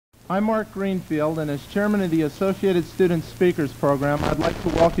I'm Mark Greenfield, and as chairman of the Associated Student Speakers Program, I'd like to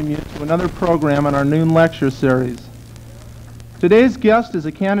welcome you to another program in our noon lecture series. Today's guest is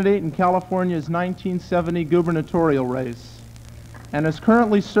a candidate in California's 1970 gubernatorial race and is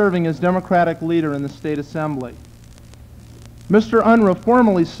currently serving as Democratic leader in the State Assembly. Mr. Unruh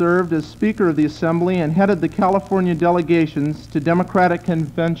formerly served as Speaker of the Assembly and headed the California delegations to Democratic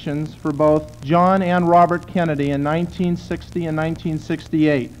conventions for both John and Robert Kennedy in 1960 and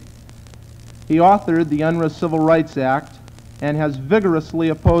 1968. He authored the Unruh Civil Rights Act and has vigorously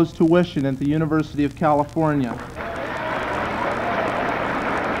opposed tuition at the University of California.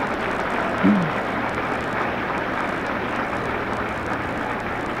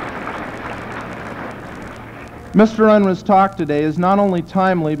 Mr. Unruh's talk today is not only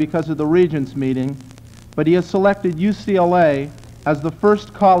timely because of the Regents meeting, but he has selected UCLA as the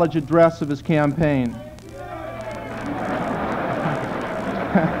first college address of his campaign.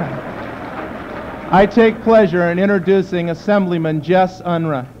 I take pleasure in introducing Assemblyman Jess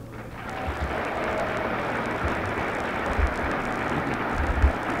Unruh.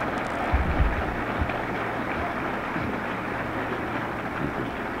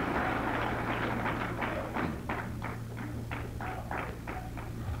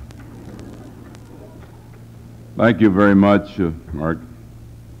 Thank you very much, Mark.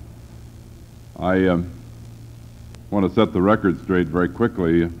 I want to set the record straight very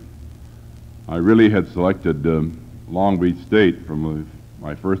quickly. I really had selected Long Beach State from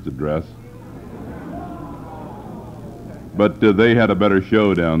my first address, but they had a better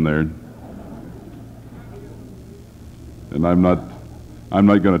show down there, and I'm not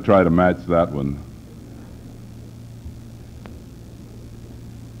going to try to match that one.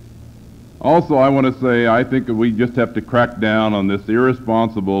 Also, I want to say I think that we just have to crack down on this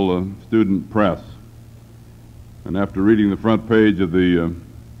irresponsible student press. And after reading the front page of the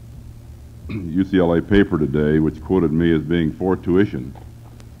UCLA paper today, which quoted me as being for tuition,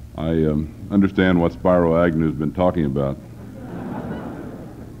 I understand what Spiro Agnew's been talking about.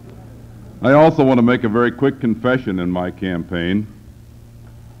 I also want to make a very quick confession in my campaign,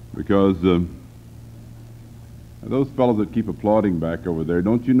 because those fellows that keep applauding back over there,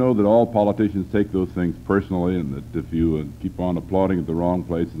 don't you know that all politicians take those things personally, and that if you keep on applauding at the wrong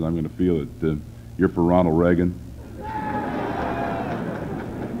places, I'm going to feel that you're for Ronald Reagan?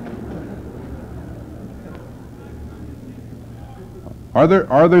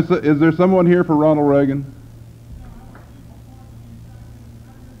 Is there someone here for Ronald Reagan?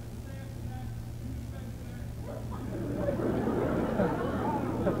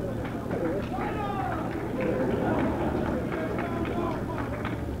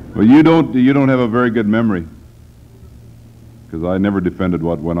 Well, you don't have a very good memory, because I never defended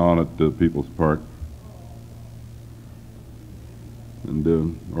what went on at People's Park, and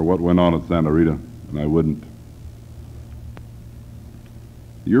or what went on at Santa Rita, and I wouldn't.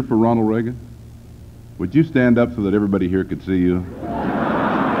 You're for Ronald Reagan? Would you stand up so that everybody here could see you?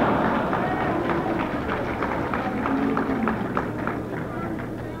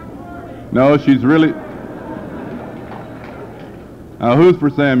 No, she's really... Now, who's for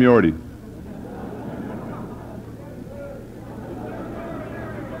Sam Yorty?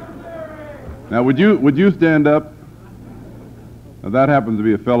 Now, would you stand up? Now, that happens to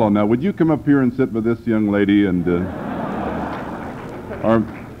be a fellow. Now, would you come up here and sit with this young lady, and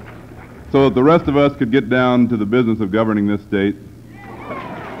so that the rest of us could get down to the business of governing this state?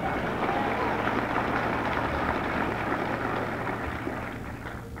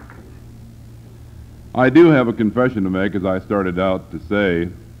 I do have a confession to make, as I started out to say,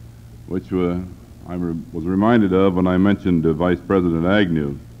 which I was reminded of when I mentioned Vice President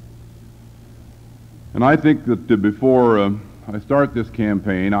Agnew. And I think that before I start this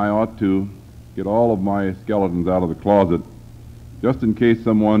campaign, I ought to get all of my skeletons out of the closet, just in case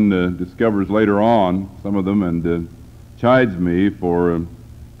someone discovers later on some of them and chides me for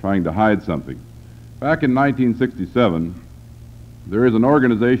trying to hide something. Back in 1967, there is an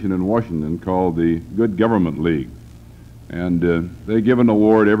organization in Washington called the Good Government League, and they give an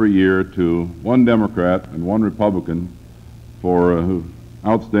award every year to one Democrat and one Republican for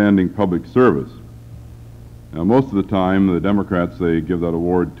outstanding public service. Now, most of the time, the Democrats they give that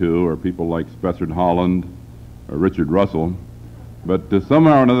award to are people like Spessard Holland or Richard Russell, but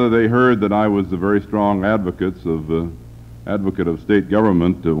somehow or another they heard that I was a very strong advocate of state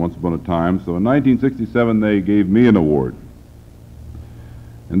government once upon a time, so in 1967 they gave me an award.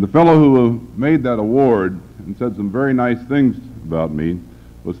 And the fellow who made that award and said some very nice things about me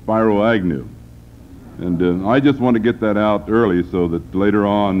was Spiro Agnew. And I just want to get that out early so that later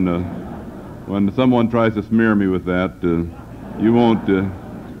on, when someone tries to smear me with that, you won't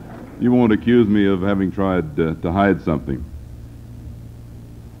you won't accuse me of having tried to hide something.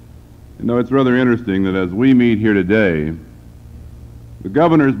 You know, it's rather interesting that as we meet here today, the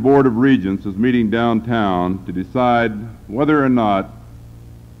Governor's Board of Regents is meeting downtown to decide whether or not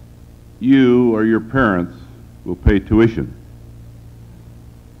you or your parents will pay tuition.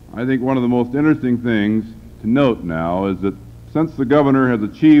 I think one of the most interesting things to note now is that since the Governor has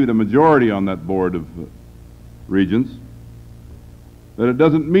achieved a majority on that Board of Regents, that it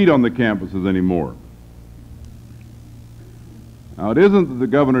doesn't meet on the campuses anymore. Now, it isn't that the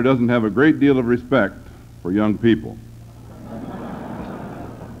Governor doesn't have a great deal of respect for young people.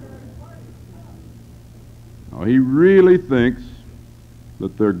 Now, he really thinks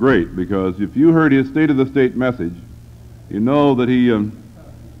that they're great, because if you heard his State of the State message, you know that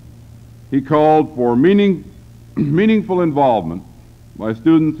he called for meaningful involvement by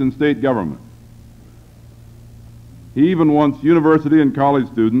students in state government. He even wants university and college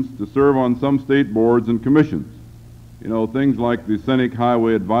students to serve on some state boards and commissions. You know, things like the Scenic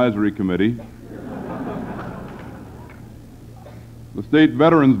Highway Advisory Committee, the State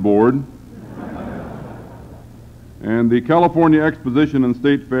Veterans Board, and the California Exposition and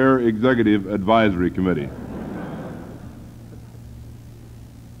State Fair Executive Advisory Committee.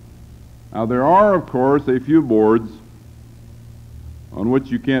 Now, there are, of course, a few boards on which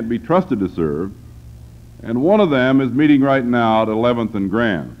you can't be trusted to serve, and one of them is meeting right now at 11th and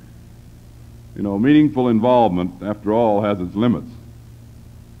Grand. You know, meaningful involvement, after all, has its limits.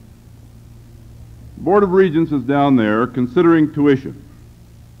 The Board of Regents is down there considering tuition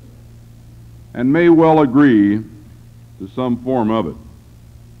and may well agree to some form of it.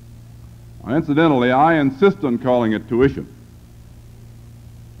 Now, incidentally, I insist on calling it tuition,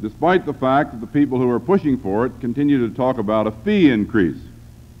 despite the fact that the people who are pushing for it continue to talk about a fee increase.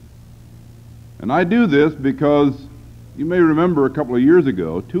 And I do this because you may remember a couple of years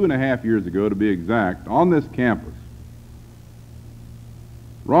ago, 2.5 years ago to be exact, on this campus,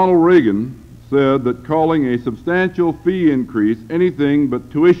 Ronald Reagan said that calling a substantial fee increase anything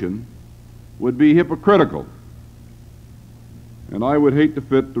but tuition would be hypocritical. And I would hate to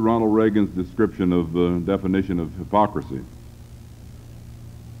fit to Ronald Reagan's description of the definition of hypocrisy.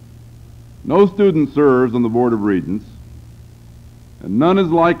 No student serves on the Board of Regents, and none is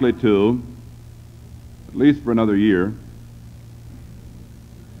likely to, at least for another year.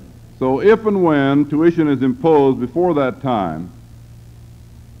 So if and when tuition is imposed before that time,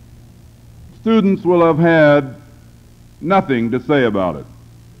 students will have had nothing to say about it.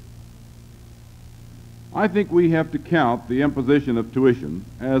 I think we have to count the imposition of tuition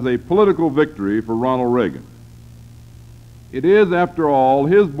as a political victory for Ronald Reagan. It is, after all,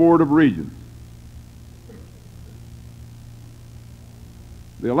 his Board of Regents.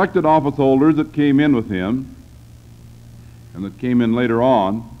 The elected office holders that came in with him and that came in later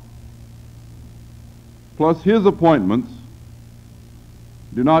on, plus his appointments,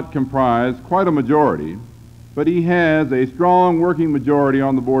 do not comprise quite a majority, but he has a strong working majority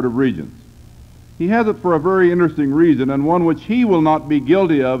on the Board of Regents. He has it for a very interesting reason, and one which he will not be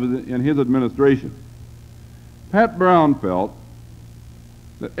guilty of in his administration. Pat Brown felt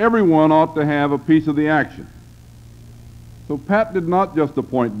that everyone ought to have a piece of the action. So Pat did not just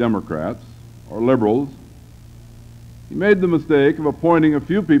appoint Democrats or liberals. He made the mistake of appointing a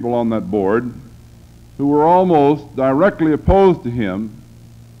few people on that board who were almost directly opposed to him,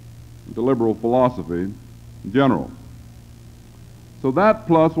 to liberal philosophy in general. So that,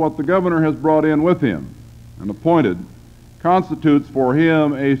 plus what the Governor has brought in with him and appointed, constitutes for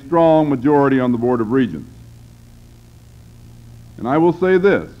him a strong majority on the Board of Regents. And I will say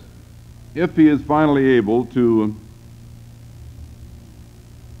this, if he is finally able to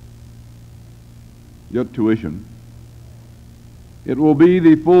get tuition, it will be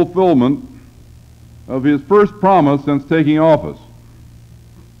the fulfillment of his first promise since taking office.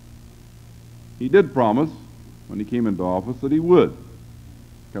 He did promise, when he came into office, that he would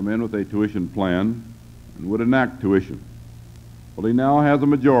come in with a tuition plan and would enact tuition. Well, he now has a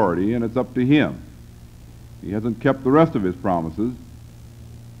majority, and it's up to him. He hasn't kept the rest of his promises,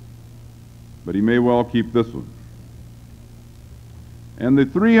 but he may well keep this one. And the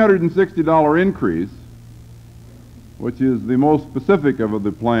 $360 increase, which is the most specific of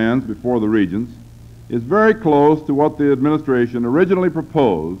the plans before the Regents, is very close to what the administration originally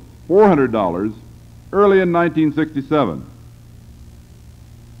proposed, $400, early in 1967.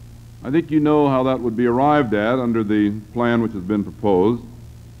 I think you know how that would be arrived at under the plan which has been proposed.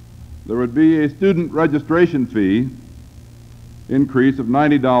 There would be a student registration fee increase of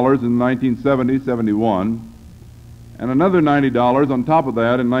 $90 in 1970-71, and another $90 on top of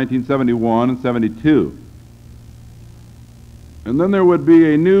that in 1971 and 72. And then there would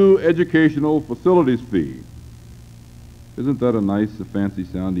be a new educational facilities fee. Isn't that a nice,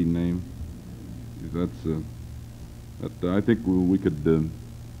 fancy-sounding name? I think we could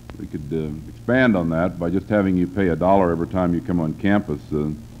expand on that by just having you pay $1 every time you come on campus,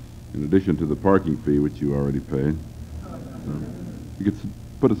 in addition to the parking fee, which you already pay. You could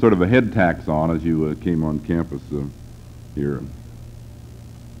put a sort of a head tax on as you came on campus here.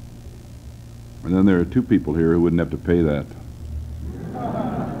 And then there are two people here who wouldn't have to pay that.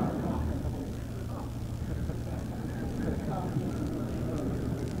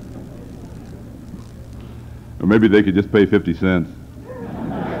 Or maybe they could just pay 50 cents.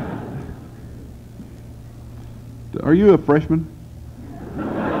 Are you a freshman?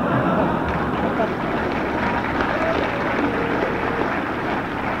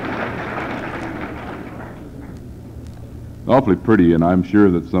 Awfully pretty, and I'm sure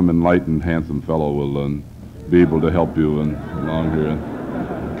that some enlightened, handsome fellow will be able to help you along here.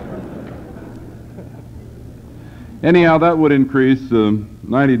 Anyhow, that would increase $90 in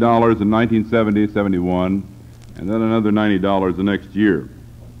 1970-71, and then another $90 the next year.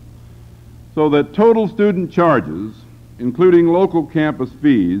 So that total student charges, including local campus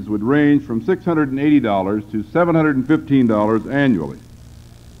fees, would range from $680 to $715 annually,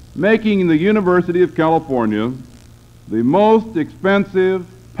 making the University of California the most expensive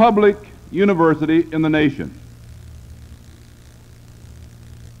public university in the nation.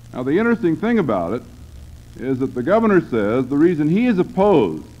 Now, the interesting thing about it is that the governor says the reason he is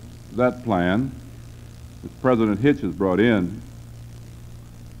opposed to that plan, which President Hitch has brought in,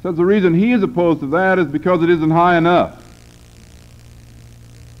 says the reason he is opposed to that is because it isn't high enough.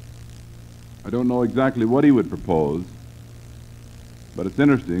 I don't know exactly what he would propose, but it's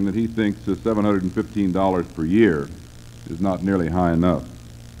interesting that he thinks $715 per year is not nearly high enough.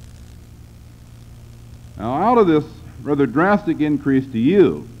 Now, out of this rather drastic increase to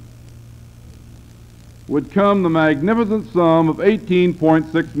you would come the magnificent sum of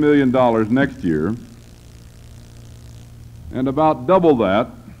 $18.6 million next year, and about double that,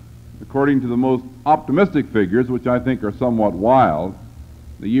 according to the most optimistic figures, which I think are somewhat wild,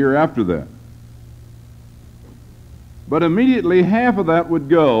 the year after that. But immediately half of that would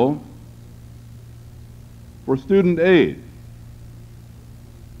go for student aid.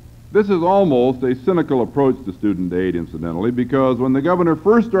 This is almost a cynical approach to student aid, incidentally, because when the governor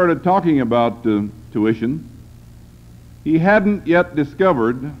first started talking about tuition, he hadn't yet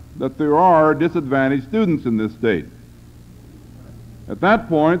discovered that there are disadvantaged students in this state. At that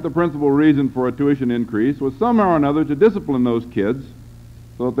point, the principal reason for a tuition increase was somehow or another to discipline those kids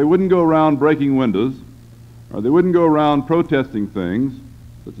so that they wouldn't go around breaking windows, or they wouldn't go around protesting things,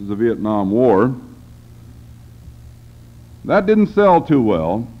 such as the Vietnam War. That didn't sell too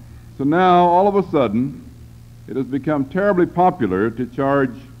well, so now, all of a sudden, it has become terribly popular to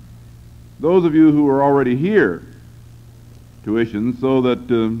charge those of you who are already here tuition so that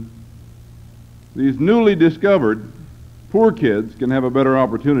these newly discovered poor kids can have a better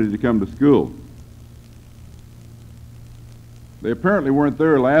opportunity to come to school. They apparently weren't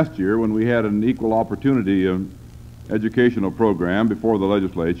there last year when we had an equal opportunity educational program before the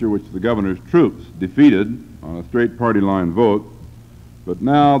legislature, which the governor's troops defeated on a straight party line vote. But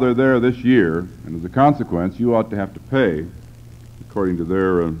now they're there this year, and as a consequence, you ought to have to pay, according to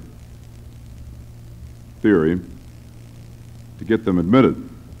their theory, to get them admitted.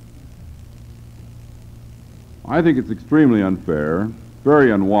 I think it's extremely unfair,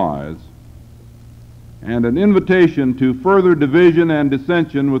 very unwise, and an invitation to further division and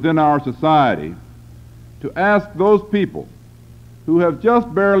dissension within our society to ask those people who have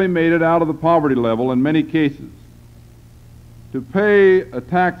just barely made it out of the poverty level in many cases to pay a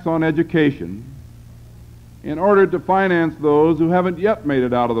tax on education in order to finance those who haven't yet made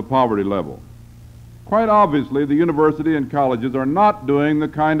it out of the poverty level. Quite obviously, the university and colleges are not doing the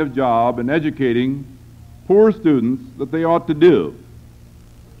kind of job in educating poor students that they ought to do.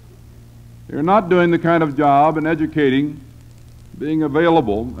 They're not doing the kind of job in educating, being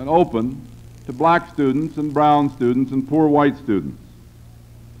available and open to black students and brown students and poor white students.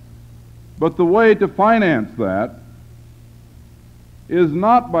 But the way to finance that is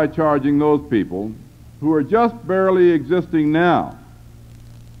not by charging those people who are just barely existing now,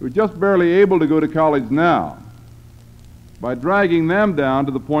 who are just barely able to go to college now, by dragging them down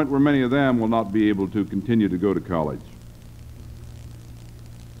to the point where many of them will not be able to continue to go to college.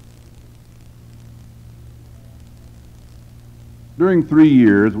 During 3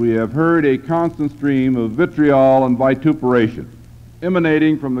 years, we have heard a constant stream of vitriol and vituperation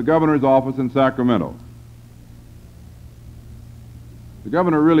emanating from the governor's office in Sacramento. The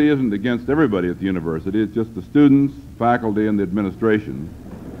governor really isn't against everybody at the university. It's just the students, faculty, and the administration.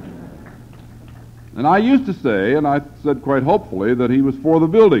 And I used to say, and I said quite hopefully, that he was for the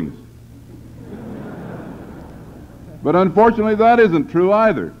buildings. But unfortunately, that isn't true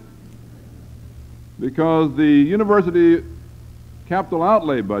either, because the university capital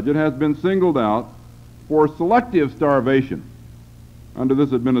outlay budget has been singled out for selective starvation under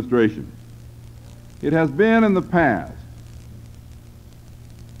this administration. It has been in the past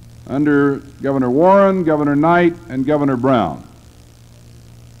under Governor Warren, Governor Knight, and Governor Brown.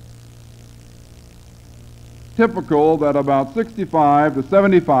 Typical that about 65 to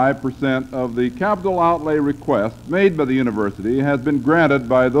 75% of the capital outlay request made by the university has been granted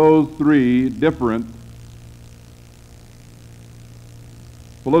by those three different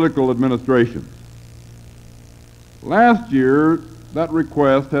political administrations. Last year, that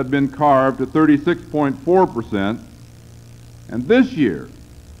request had been carved to 36.4%, and this year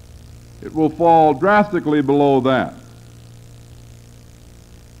it will fall drastically below that.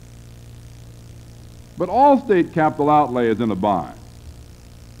 But all state capital outlay is in a bind.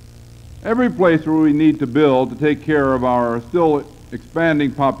 Every place where we need to build to take care of our still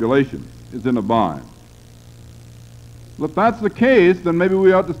expanding population is in a bind. Well, if that's the case, then maybe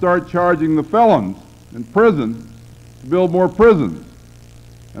we ought to start charging the felons in prison to build more prisons.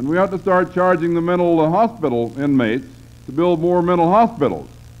 And we ought to start charging the mental hospital inmates to build more mental hospitals.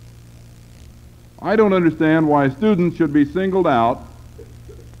 I don't understand why students should be singled out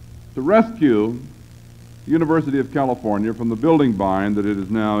to rescue the University of California from the building bind that it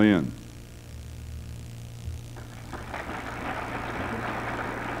is now in.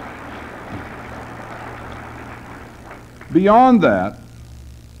 Beyond that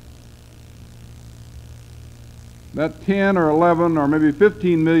 10 or 11 or maybe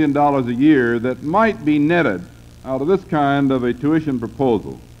 $15 million a year that might be netted out of this kind of a tuition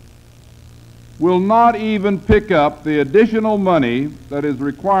proposal will not even pick up the additional money that is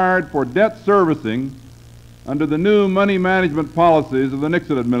required for debt servicing under the new money management policies of the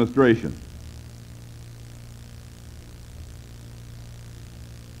Nixon administration.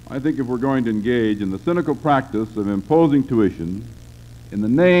 I think if we're going to engage in the cynical practice of imposing tuition in the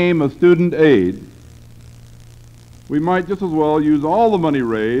name of student aid, we might just as well use all the money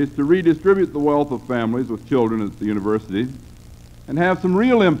raised to redistribute the wealth of families with children at the university and have some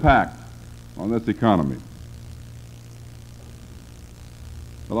real impact on this economy.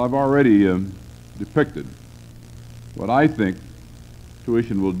 Well, I've already depicted what I think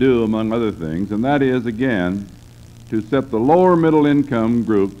tuition will do, among other things, and that is, again, to set the lower middle income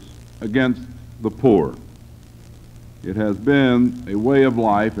groups against the poor. It has been a way of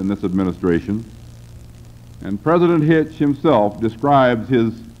life in this administration, and President Hitch himself describes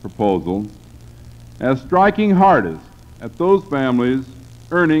his proposal as striking hardest at those families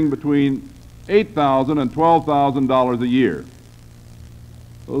earning between $8,000 and $12,000 a year.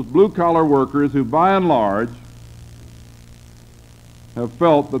 Those blue-collar workers who, by and large, have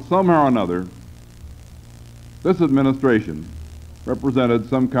felt that somehow or another this administration represented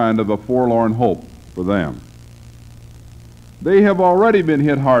some kind of a forlorn hope for them. They have already been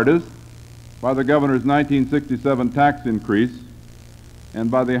hit hardest by the governor's 1967 tax increase and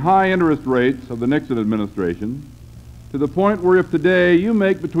by the high interest rates of the Nixon administration, to the point where if today you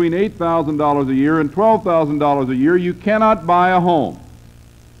make between $8,000 a year and $12,000 a year, you cannot buy a home.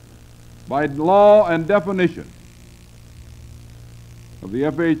 By law and definition of the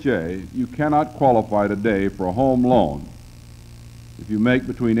FHA, you cannot qualify today for a home loan if you make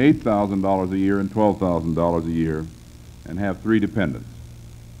between $8,000 a year and $12,000 a year and have 3 dependents.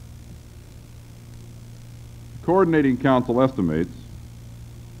 The Coordinating Council estimates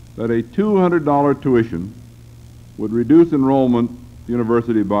that a $200 tuition would reduce enrollment at the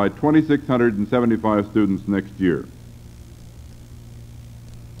university by 2,675 students next year.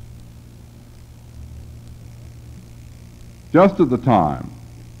 Just at the time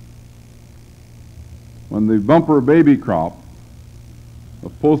when the bumper baby crop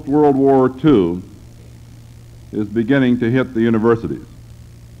of post-World War II is beginning to hit the universities.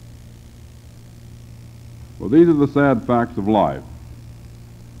 Well, these are the sad facts of life.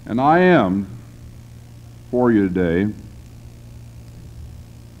 And I am for you today,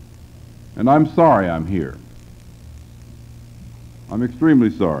 and I'm sorry I'm here. I'm extremely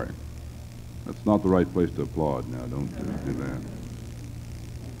sorry. That's not the right place to applaud now, don't do that.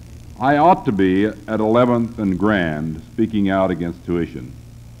 I ought to be at 11th and Grand speaking out against tuition,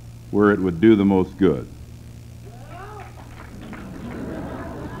 where it would do the most good.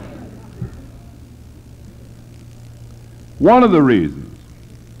 One of the reasons,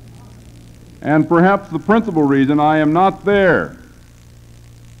 and perhaps the principal reason I am not there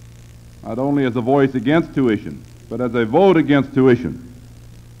not only as a voice against tuition, but as a vote against tuition.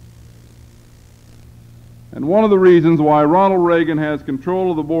 And one of the reasons why Ronald Reagan has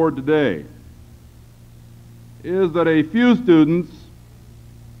control of the board today is that a few students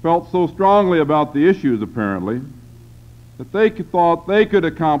felt so strongly about the issues, apparently, that they thought they could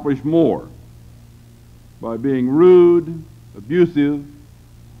accomplish more by being rude, abusive,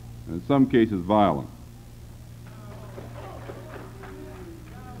 and in some cases violent.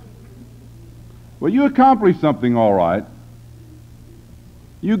 Well, you accomplished something all right.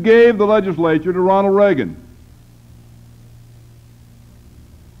 You gave the legislature to Ronald Reagan.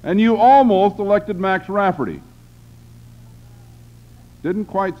 And you almost elected Max Rafferty. Didn't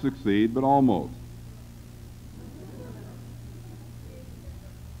quite succeed, but almost.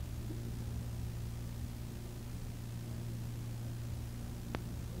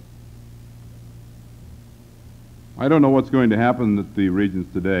 I don't know what's going to happen at the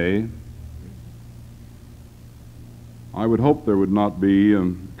Regents today. I would hope there would not be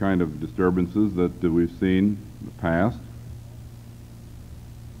kind of disturbances that we've seen in the past.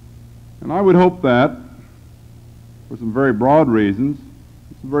 And I would hope that, for some very broad reasons,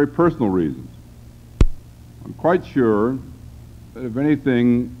 some very personal reasons. I'm quite sure that if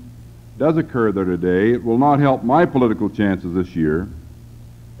anything does occur there today, it will not help my political chances this year.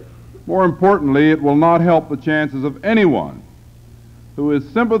 More importantly, it will not help the chances of anyone who is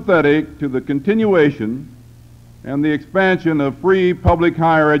sympathetic to the continuation and the expansion of free public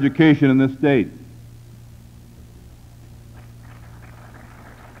higher education in this state.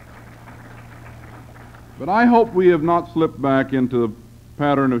 But I hope we have not slipped back into a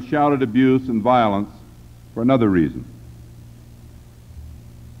pattern of shouted abuse and violence for another reason.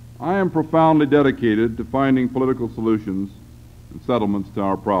 I am profoundly dedicated to finding political solutions and settlements to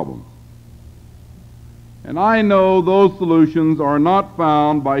our problems. And I know those solutions are not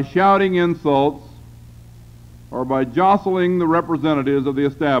found by shouting insults or by jostling the representatives of the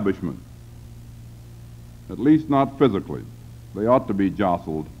establishment, at least not physically. They ought to be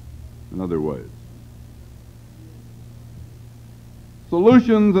jostled in other ways.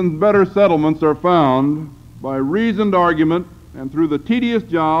 Solutions and better settlements are found by reasoned argument and through the tedious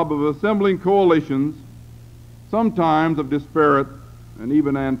job of assembling coalitions, sometimes of disparate and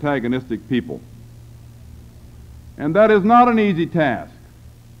even antagonistic people. And that is not an easy task.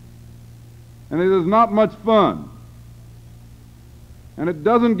 And it is not much fun. And it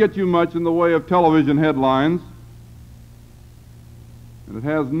doesn't get you much in the way of television headlines. And it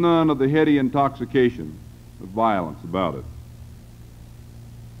has none of the heady intoxication of violence about it.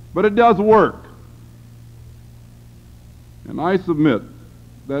 But it does work. And I submit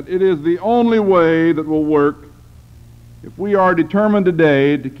that it is the only way that will work if we are determined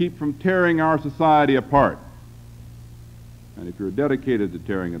today to keep from tearing our society apart. And if you're dedicated to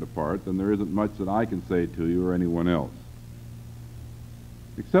tearing it apart, then there isn't much that I can say to you or anyone else.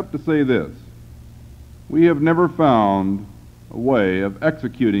 Except to say this: we have never found a way of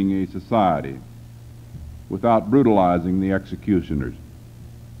executing a society without brutalizing the executioners.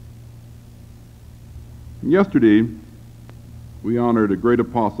 Yesterday, we honored a great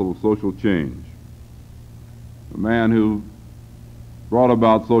apostle of social change, a man who brought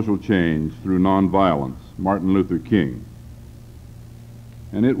about social change through nonviolence, Martin Luther King.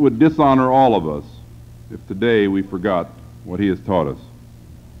 And it would dishonor all of us if today we forgot what he has taught us.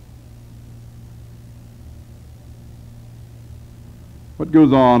 What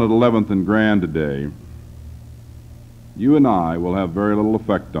goes on at 11th and Grand today, you and I will have very little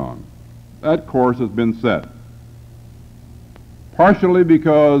effect on. That course has been set, partially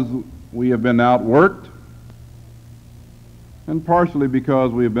because we have been outworked, and partially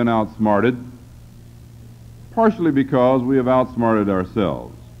because we have been outsmarted, partially because we have outsmarted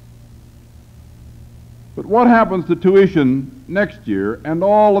ourselves. But what happens to tuition next year and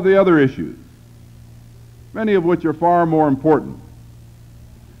all of the other issues, many of which are far more important,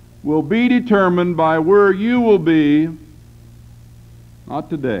 will be determined by where you will be, not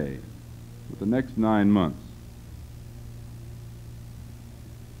today, but the next 9 months.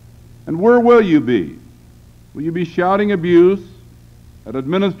 And where will you be? Will you be shouting abuse at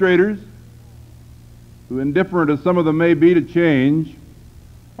administrators who, indifferent as some of them may be to change,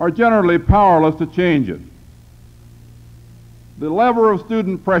 are generally powerless to change it? The lever of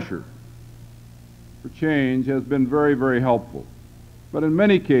student pressure for change has been very, very helpful, but in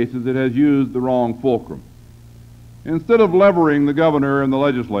many cases it has used the wrong fulcrum. Instead of levering the governor and the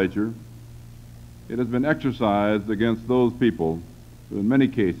legislature, it has been exercised against those people who in many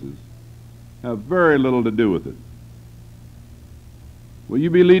cases have very little to do with it. Will you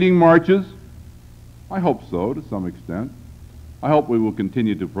be leading marches? I hope so, to some extent. I hope we will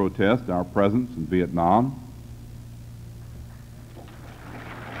continue to protest our presence in Vietnam.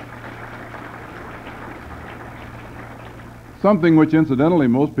 Something which, incidentally,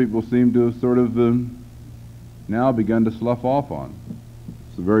 most people seem to have sort of now begun to slough off on.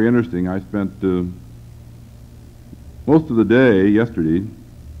 It's very interesting. I spent most of the day yesterday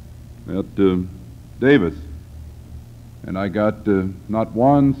at Davis, and I got not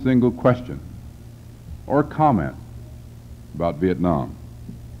one single question or comment about Vietnam.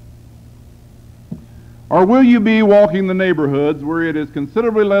 Or will you be walking the neighborhoods where it is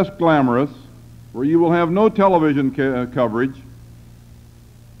considerably less glamorous, where you will have no television coverage,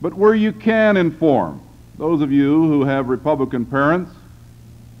 but where you can inform those of you who have Republican parents,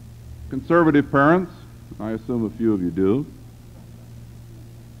 conservative parents, I assume a few of you do,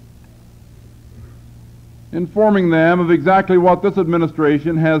 informing them of exactly what this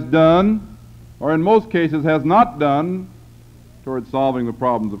administration has done, or in most cases has not done, towards solving the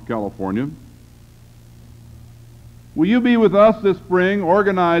problems of California. Will you be with us this spring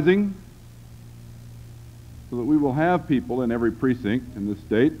organizing so that we will have people in every precinct in this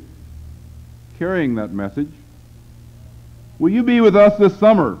state carrying that message? Will you be with us this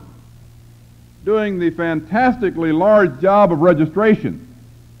summer doing the fantastically large job of registration,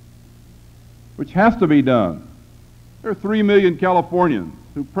 which has to be done? There are 3 million Californians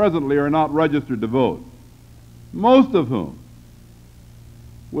who presently are not registered to vote, most of whom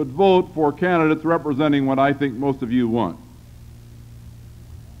would vote for candidates representing what I think most of you want.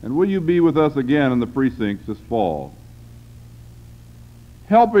 And will you be with us again in the precincts this fall,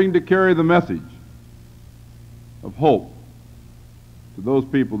 helping to carry the message of hope to those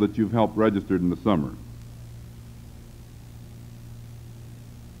people that you've helped registered in the summer?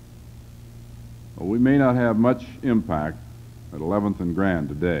 Well, we may not have much impact at 11th and Grand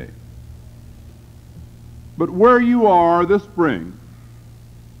today, but where you are this spring,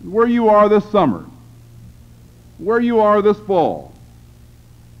 where you are this summer, where you are this fall,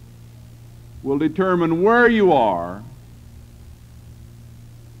 will determine where you are,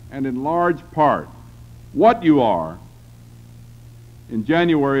 and in large part, what you are in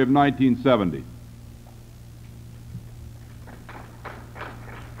January of 1970.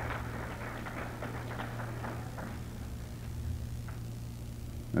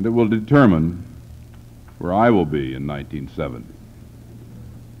 And it will determine where I will be in 1970.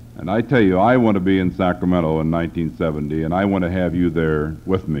 And I tell you, I want to be in Sacramento in 1970, and I want to have you there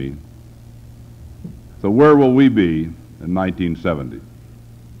with me. So where will we be in 1970?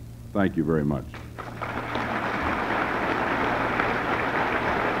 Thank you very much.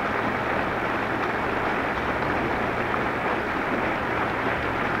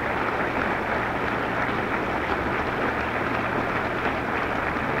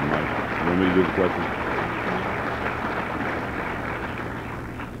 Want me to do the question?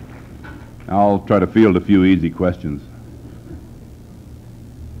 I'll try to field a few easy questions.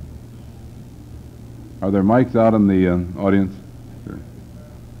 Are there mics out in the audience? Sure.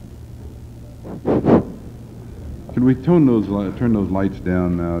 Can we turn those lights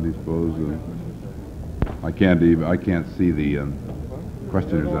down now? Do you suppose? I can't see the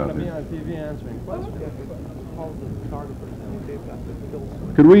questioners out there.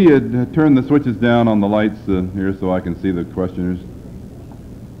 Could we turn the switches down on the lights here so I can see the questioners?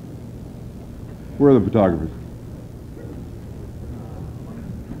 Where are the photographers?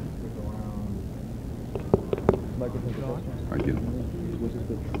 Thank you.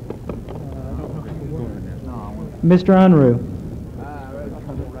 Mr. Unruh,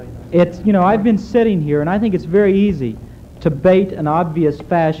 it's, I've been sitting here, and I think it's very easy to bait an obvious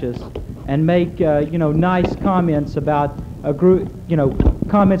fascist and make, nice comments about a group,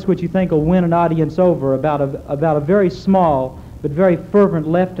 comments which you think will win an audience over about a very small but very fervent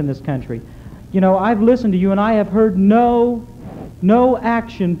left in this country. I've listened to you, and I have heard no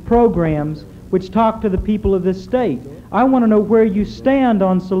action programs which talk to the people of this state. I want to know where you stand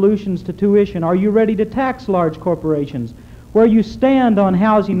on solutions to tuition. Are you ready to tax large corporations? Where you stand on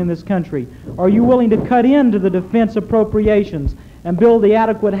housing in this country? Are you willing to cut into the defense appropriations and build the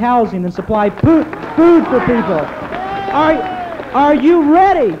adequate housing and supply food for people? Are you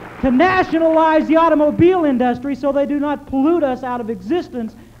ready to nationalize the automobile industry so they do not pollute us out of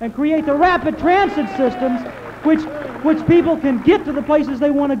existence and create the rapid transit systems which people can get to the places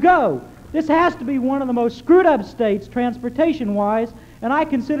they want to go? This has to be one of the most screwed up states transportation-wise, and I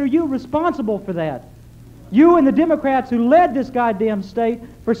consider you responsible for that. You and the Democrats who led this goddamn state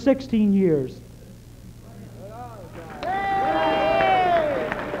for 16 years.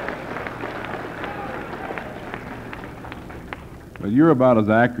 Well, you're about as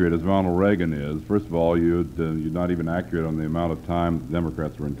accurate as Ronald Reagan is. First of all, you're not even accurate on the amount of time the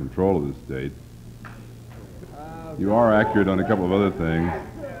Democrats were in control of this state. You are accurate on a couple of other things.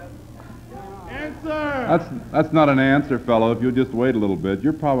 Answer! That's not an answer, fellow. If you'll just wait a little bit.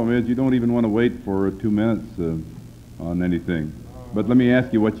 Your problem is you don't even want to wait for 2 minutes on anything. But let me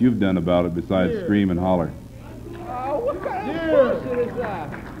ask you what you've done about it besides scream and holler. What kind of bullshit is that?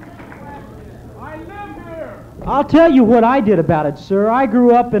 I live here! I'll tell you what I did about it, sir. I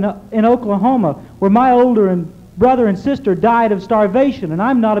grew up in Oklahoma, where my older brother and sister died of starvation, and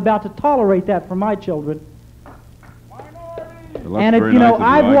I'm not about to tolerate that for my children. Well, And that's if, very you know, nice of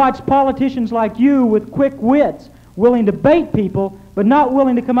I've Ike. watched politicians like you with quick wits, willing to bait people, but not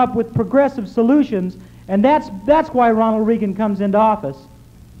willing to come up with progressive solutions, and that's why Ronald Reagan comes into office.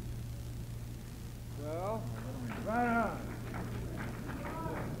 Well, right on.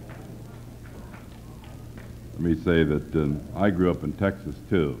 Let me say that I grew up in Texas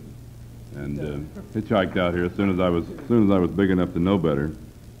too, and hitchhiked out here as soon as I was big enough to know better.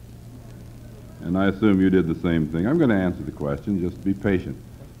 And I assume you did the same thing. I'm going to answer the question. Just be patient.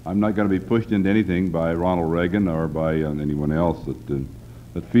 I'm not going to be pushed into anything by Ronald Reagan or by anyone else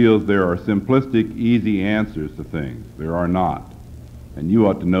that feels there are simplistic, easy answers to things. There are not. And you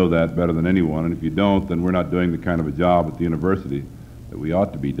ought to know that better than anyone. And if you don't, then we're not doing the kind of a job at the university that we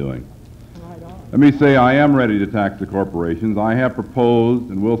ought to be doing. Let me say I am ready to tax the corporations. I have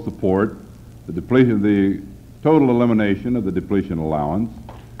proposed and will support the total elimination of the depletion allowance.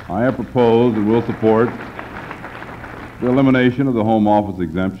 I have proposed and will support the elimination of the home office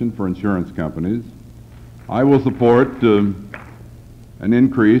exemption for insurance companies. I will support an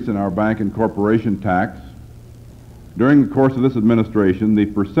increase in our bank and corporation tax. During the course of this administration, the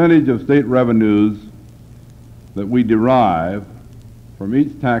percentage of state revenues that we derive from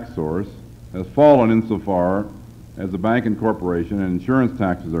each tax source has fallen insofar as the bank and corporation and insurance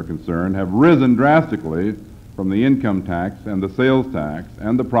taxes are concerned, have risen drastically from the income tax and the sales tax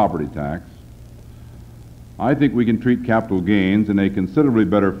and the property tax. I think we can treat capital gains in a considerably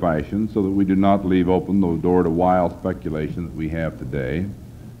better fashion so that we do not leave open the door to wild speculation that we have today.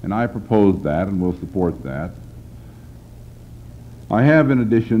 And I propose that and will support that. I have, in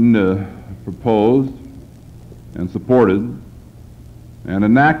addition, proposed and supported and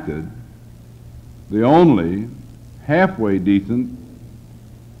enacted the only halfway decent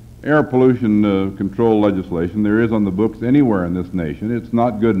air pollution control legislation there is on the books anywhere in this nation. It's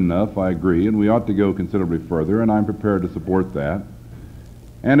not good enough, I agree, and we ought to go considerably further, and I'm prepared to support that.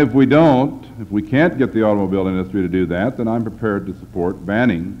 And if we can't get the automobile industry to do that, then I'm prepared to support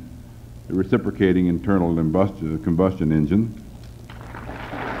banning the reciprocating internal combustion engine.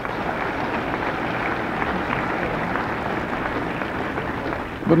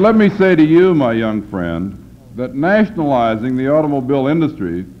 But let me say to you, my young friend, that nationalizing the automobile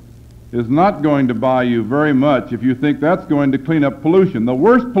industry is not going to buy you very much if you think that's going to clean up pollution. The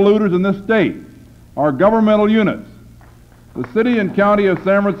worst polluters in this state are governmental units. The city and county of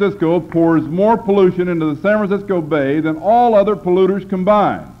San Francisco pours more pollution into the San Francisco Bay than all other polluters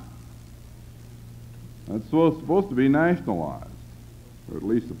combined. That's supposed to be nationalized, or at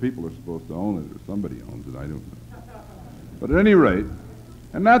least the people are supposed to own it, or somebody owns it, I don't know. But at any rate,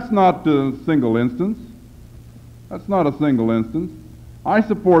 and that's not a single instance. That's not a single instance. I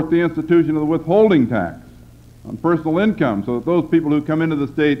support the institution of the withholding tax on personal income so that those people who come into the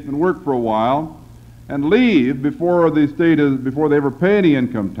state and work for a while and leave before they ever pay any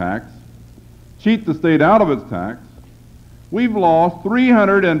income tax, cheat the state out of its tax. We've lost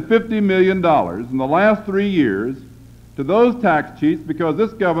 $350 million in the last 3 years to those tax cheats because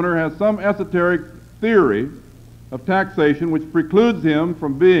this governor has some esoteric theory of taxation which precludes him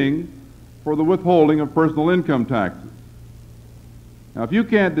from being for the withholding of personal income taxes. Now, if you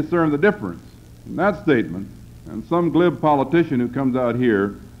can't discern the difference in that statement and some glib politician who comes out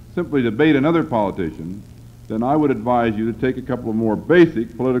here simply to bait another politician, then I would advise you to take a couple of more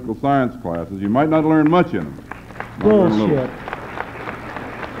basic political science classes. You might not learn much in them. Bullshit.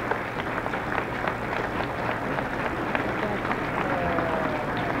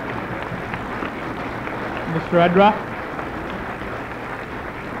 Mr. Unruh?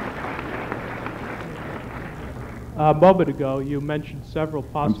 A moment ago, you mentioned several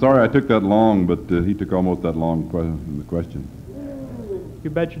possible... I'm sorry I took that long, but he took almost that long in the question. You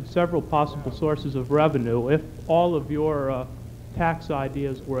mentioned several possible sources of revenue. If all of your tax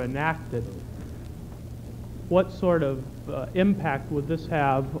ideas were enacted, what sort of impact would this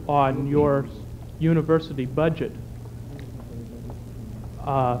have on your university budget?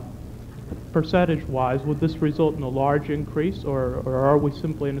 Percentage-wise, would this result in a large increase, or are we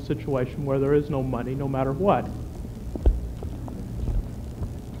simply in a situation where there is no money no matter what?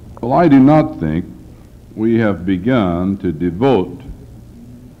 Well, I do not think we have begun to devote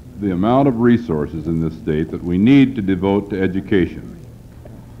the amount of resources in this state that we need to devote to education.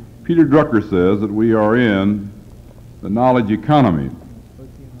 Peter Drucker says that we are in the knowledge economy,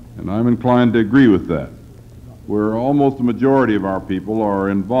 and I'm inclined to agree with that, where almost the majority of our people are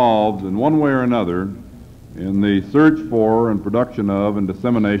involved in one way or another in the search for and production of and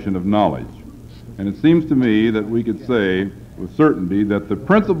dissemination of knowledge. And it seems to me that we could say with certainty that the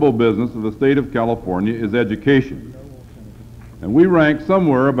principal business of the state of California is education. And we rank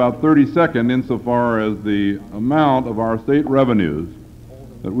somewhere about 32nd insofar as the amount of our state revenues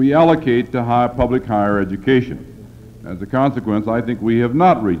that we allocate to public higher education. As a consequence, I think we have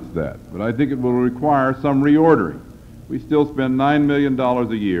not reached that, but I think it will require some reordering. We still spend $9 million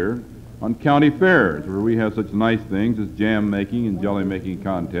a year on county fairs, where we have such nice things as jam making and jelly making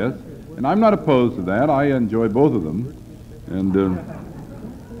contests, and I'm not opposed to that. I enjoy both of them.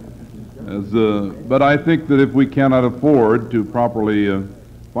 But I think that if we cannot afford to properly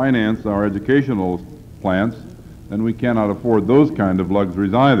finance our educational plants, then we cannot afford those kind of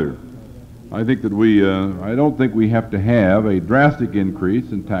luxuries either. I think that I don't think we have to have a drastic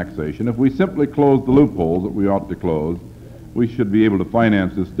increase in taxation. If we simply close the loopholes that we ought to close, we should be able to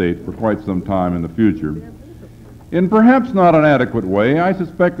finance this state for quite some time in the future. In perhaps not an adequate way, I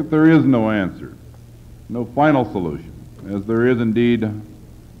suspect that there is no answer, no final solution, as there is indeed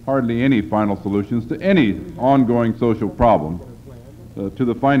hardly any final solutions to any ongoing social problem, to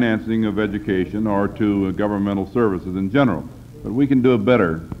the financing of education or to governmental services in general. But we can do it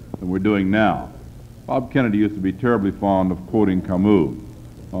better than we're doing now. Bob Kennedy used to be terribly fond of quoting Camus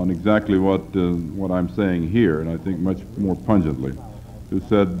on exactly what I'm saying here, and I think much more pungently, who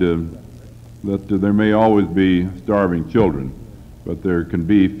said that there may always be starving children, but there can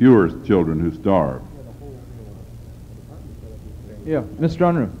be fewer children who starve. Yeah, Mr.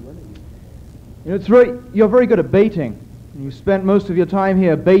 Unruh. You know, you're very good at baiting. You spent most of your time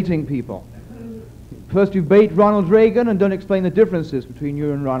here baiting people. First you bait Ronald Reagan and don't explain the differences between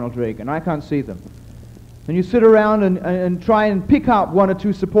you and Ronald Reagan. I can't see them. And you sit around and try and pick up one or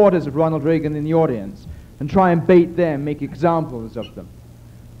two supporters of Ronald Reagan in the audience and try and bait them, make examples of them.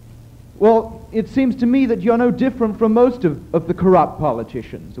 Well, it seems to me that you're no different from most of the corrupt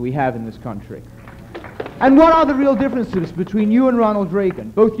politicians we have in this country. And what are the real differences between you and Ronald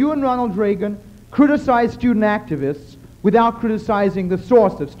Reagan? Both you and Ronald Reagan criticize student activists without criticizing the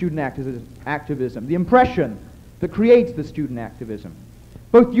source of student activism, the impression that creates the student activism.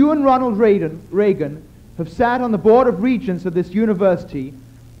 Both you and Ronald Reagan have sat on the Board of Regents of this university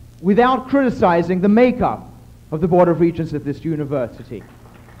without criticizing the makeup of the Board of Regents of this university.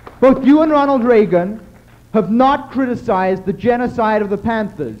 Both you and Ronald Reagan have not criticized the genocide of the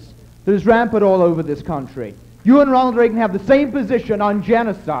Panthers that is rampant all over this country. You and Ronald Reagan have the same position on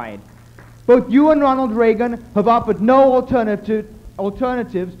genocide. Both you and Ronald Reagan have offered no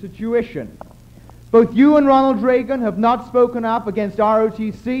alternatives to tuition. Both you and Ronald Reagan have not spoken up against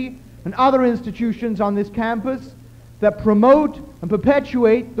ROTC and other institutions on this campus that promote and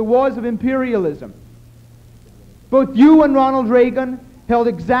perpetuate the wars of imperialism. Both you and Ronald Reagan held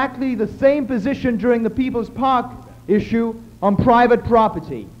exactly the same position during the People's Park issue on private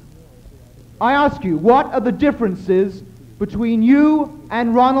property. I ask you, what are the differences between you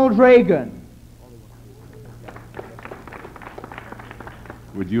and Ronald Reagan?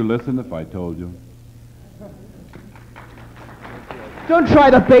 Would you listen if I told you? Don't try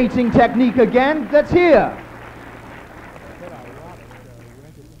the baiting technique again. Let's hear.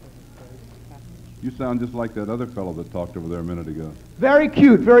 You sound just like that other fellow that talked over there a minute ago. Very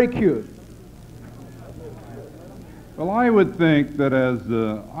cute, very cute. Well, I would think that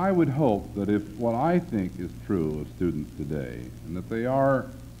I would hope that if what I think is true of students today, and that they are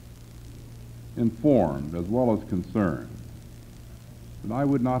informed as well as concerned, that I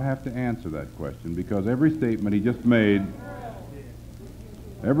would not have to answer that question, because every statement he just made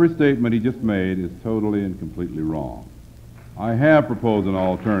is totally and completely wrong. I have proposed an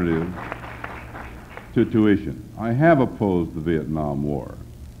alternative to tuition. I have opposed the Vietnam War.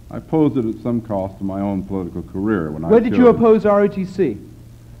 I opposed it at some cost to my own political career. When did you oppose ROTC?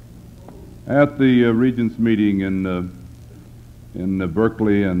 At the Regents meeting in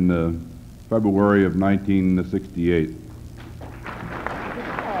Berkeley in February of 1968.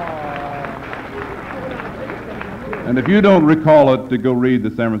 And if you don't recall it, to go read the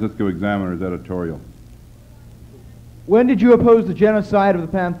San Francisco Examiner's editorial. When did you oppose the genocide of the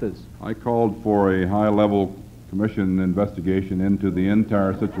Panthers? I called for a high-level commission investigation into the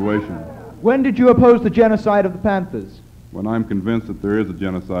entire situation. When did you oppose the genocide of the Panthers? When I'm convinced that there is a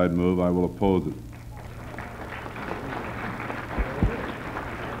genocide move, I will oppose it.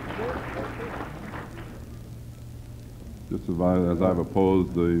 just as I've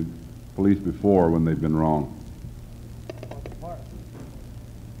opposed the police before when they've been wrong.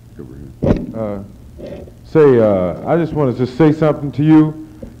 Over here. I just want to just say something to you,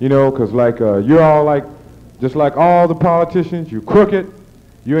 you know, because like you're all like, just like all the politicians, you crooked,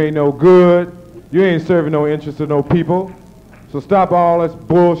 you ain't no good, you ain't serving no interest of no people. So stop all this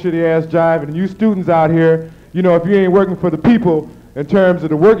bullshitty ass jive. And you students out here, you know, if you ain't working for the people in terms of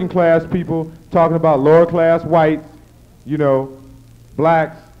the working class people, talking about lower class whites, you know,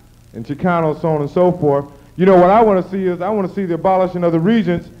 blacks and Chicanos, so on and so forth. You know, what I want to see is I want to see the abolishing of the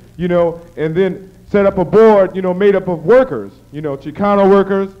regents, you know, and then set up a board, you know, made up of workers, you know, Chicano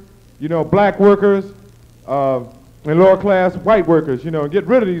workers, you know, black workers, and lower class white workers, you know, and get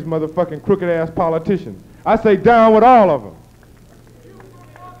rid of these motherfucking crooked ass politicians. I say down with all of them.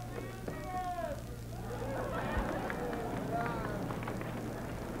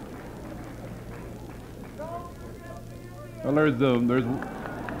 Well, there's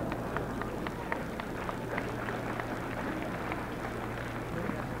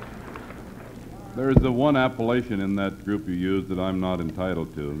the one appellation in that group you used that I'm not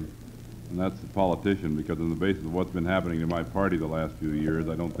entitled to, and that's the politician, because on the basis of what's been happening to my party the last few years,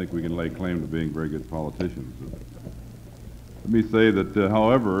 I don't think we can lay claim to being very good politicians. Let me say that,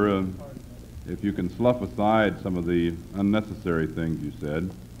 however, if you can slough aside some of the unnecessary things you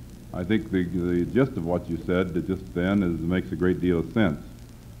said, I think the gist of what you said just then makes a great deal of sense.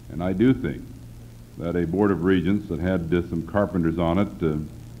 And I do think that a board of regents that had some carpenters on it,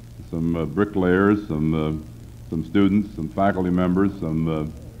 some bricklayers, some students, some faculty members,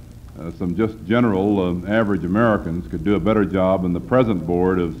 some just general average Americans could do a better job than the present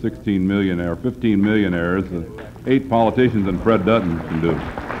board of 16 millionaire, 15 millionaires, 8 politicians and Fred Dutton can do.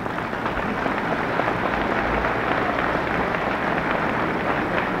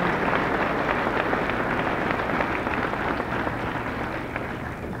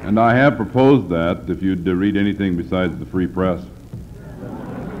 And I have proposed that if you'd read anything besides the Free Press.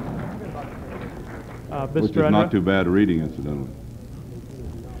 Which is not too bad reading, incidentally.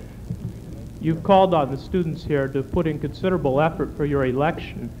 You've called on the students here to put in considerable effort for your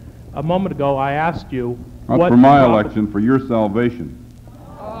election. A moment ago, I asked you... Not for my election, for your salvation.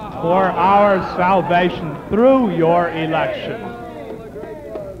 For our salvation through your election.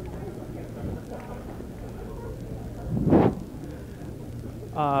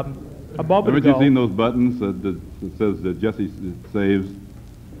 A moment ago... Haven't you seen those buttons that says Jesse saves?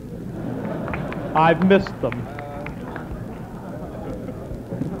 I've missed them.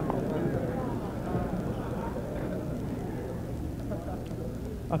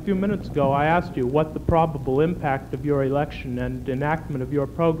 A few minutes ago, I asked you what the probable impact of your election and enactment of your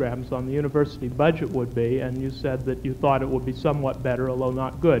programs on the university budget would be, and you said that you thought it would be somewhat better, although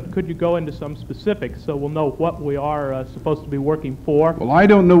not good. Could you go into some specifics so we'll know what we are supposed to be working for? Well, I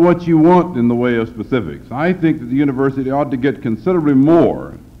don't know what you want in the way of specifics. I think that the university ought to get considerably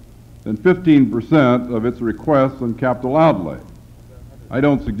more than 15% of its requests on capital outlay. I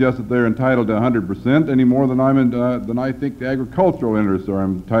don't suggest that they're entitled to 100% any more than I think the agricultural interests are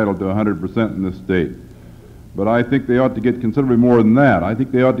entitled to 100% in this state. But I think they ought to get considerably more than that. I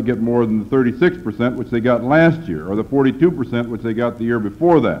think they ought to get more than the 36% which they got last year, or the 42% which they got the year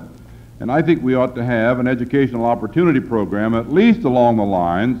before that. And I think we ought to have an educational opportunity program, at least along the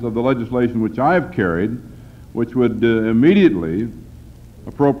lines of the legislation which I've carried, which would immediately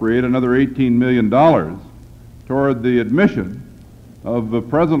appropriate another $18 million toward the admission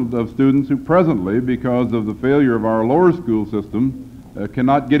of students who presently, because of the failure of our lower school system,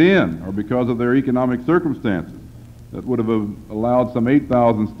 cannot get in, or because of their economic circumstances. That would have allowed some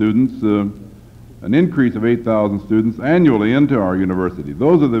 8,000 students, an increase of 8,000 students annually into our university.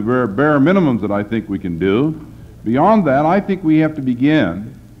 Those are the bare minimums that I think we can do. Beyond that, I think we have to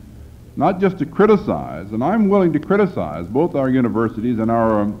begin not just to criticize, and I'm willing to criticize both our universities and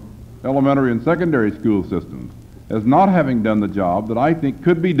our elementary and secondary school systems as not having done the job that I think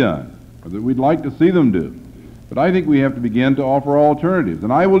could be done, or that we'd like to see them do. But I think we have to begin to offer alternatives,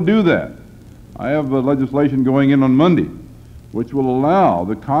 and I will do that. I have legislation going in on Monday, which will allow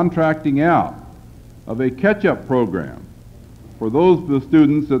the contracting out of a catch-up program for those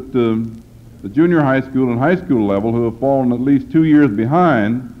students at the junior high school and high school level who have fallen at least 2 years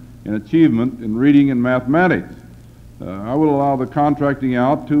behind in achievement in reading and mathematics. I will allow the contracting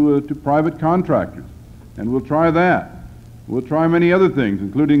out to private contractors. And we'll try that. We'll try many other things,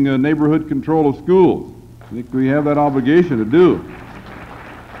 including neighborhood control of schools. I think we have that obligation to do.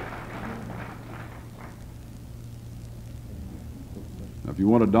 Now, if you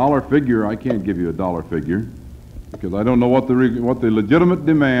want a dollar figure, I can't give you a dollar figure, because I don't know what the legitimate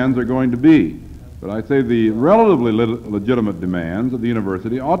demands are going to be. But I say the relatively legitimate demands of the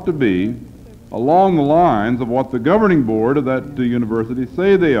university ought to be along the lines of what the governing board of that university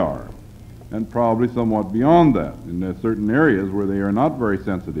say they are, and probably somewhat beyond that in certain areas where they are not very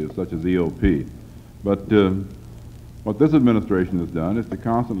sensitive, such as EOP. But what this administration has done is to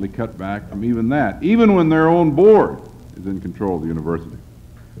constantly cut back from even that, even when their own board is in control of the university.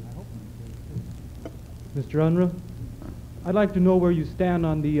 Mr. Unruh, I'd like to know where you stand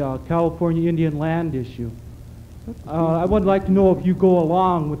on the California Indian land issue. I would like to know if you go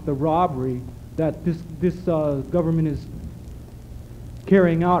along with the robbery that this government is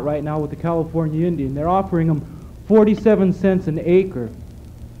carrying out right now with the California Indian. They're offering them 47 cents an acre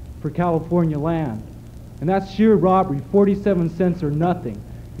for California land. And that's sheer robbery, 47 cents or nothing.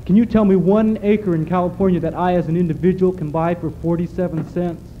 Can you tell me 1 acre in California that I as an individual can buy for 47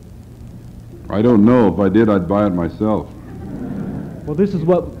 cents? I don't know. If I did, I'd buy it myself. Well, this is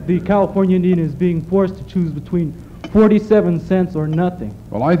what the California Indian is being forced to choose between 47 cents or nothing.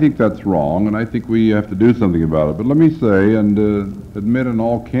 Well, I think that's wrong, and I think we have to do something about it. But let me say and admit in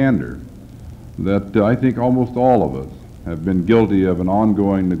all candor that I think almost all of us have been guilty of an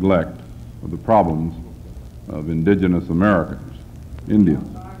ongoing neglect of the problems of indigenous Americans,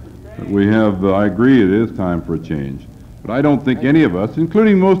 Indians. We have, I agree, it is time for a change. But I don't think any of us,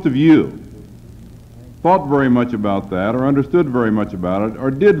 including most of you, thought very much about that or understood very much about it or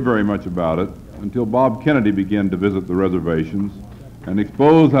did very much about it until Bob Kennedy began to visit the reservations and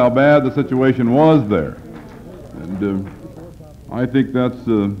expose how bad the situation was there. And I think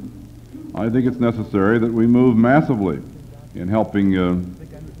it's necessary that we move massively in helping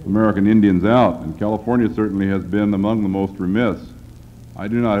American Indians out, and California certainly has been among the most remiss. I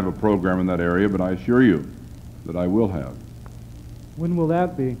do not have a program in that area, but I assure you that I will have. When will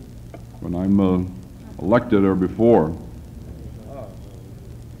that be? When I'm elected or before.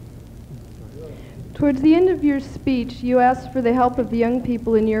 Towards the end of your speech, you asked for the help of the young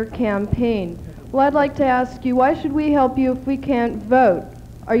people in your campaign. Well, I'd like to ask you, why should we help you if we can't vote?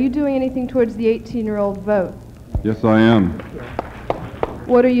 Are you doing anything towards the 18-year-old vote? Yes, I am.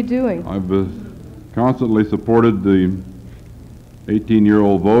 What are you doing? I've constantly supported the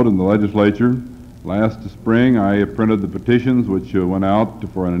 18-year-old vote in the legislature. Last spring, I printed the petitions which went out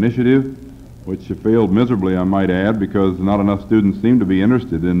for an initiative, which failed miserably, I might add, because not enough students seem to be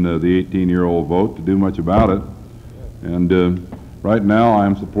interested in the 18-year-old vote to do much about it. And right now,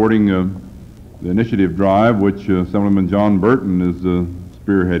 I'm supporting the initiative drive, which Assemblyman John Burton is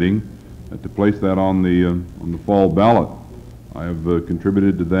spearheading, to place that on the fall ballot. I have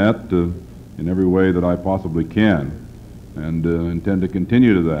contributed to that in every way that I possibly can, and intend to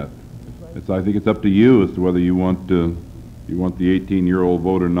continue to that. I think it's up to you as to whether you want the 18-year-old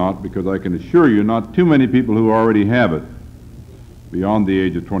vote or not, because I can assure you not too many people who already have it beyond the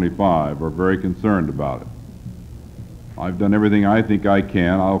age of 25 are very concerned about it. I've done everything I think I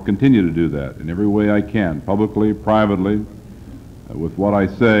can. I'll continue to do that in every way I can, publicly, privately, with what I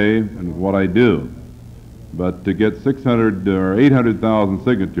say and with what I do. But to get 600 or 800,000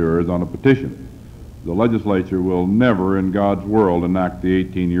 signatures on a petition, the legislature will never in God's world enact the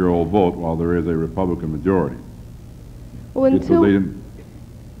 18-year-old vote while there is a Republican majority. Well,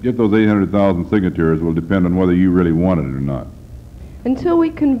 Get those 800,000 signatures will depend on whether you really want it or not. Until we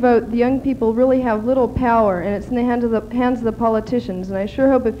can vote, the young people really have little power, and it's in the hands of the politicians. And I sure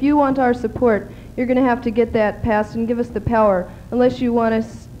hope if you want our support, you're going to have to get that passed and give us the power, unless you want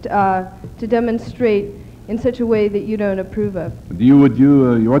us to demonstrate in such a way that you don't approve of.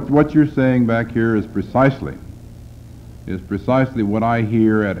 What you're saying back here is precisely what I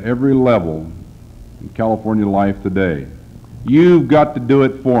hear at every level in California life today. You've got to do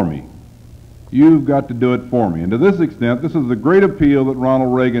it for me. You've got to do it for me. And to this extent, this is the great appeal that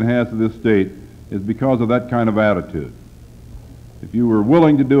Ronald Reagan has to this state, is because of that kind of attitude. If you were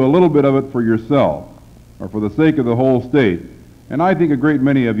willing to do a little bit of it for yourself, or for the sake of the whole state, and I think a great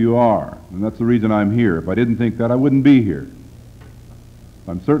many of you are, and that's the reason I'm here. If I didn't think that, I wouldn't be here.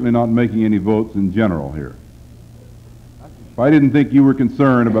 I'm certainly not making any votes in general here. If I didn't think you were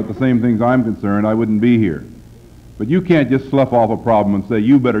concerned about the same things I'm concerned, I wouldn't be here. But you can't just slough off a problem and say,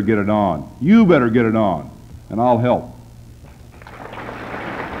 you better get it on. You better get it on, and I'll help.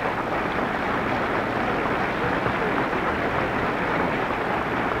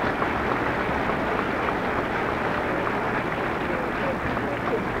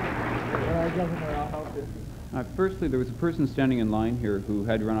 Firstly, there was a person standing in line here who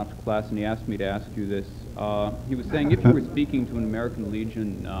had run off to class, and he asked me to ask you this. He was saying if you were speaking to an American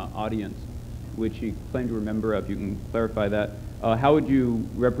Legion audience, which he claimed to remember, if you can clarify that, how would you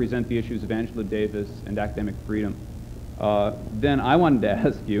represent the issues of Angela Davis and academic freedom? Then I wanted to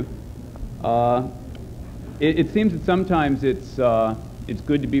ask you, It seems that sometimes it's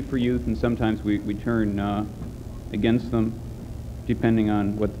good to be for youth, and sometimes we turn against them, depending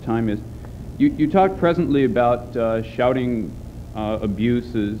on what the time is. You talked presently about shouting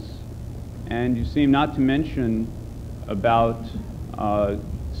abuses, and you seem not to mention about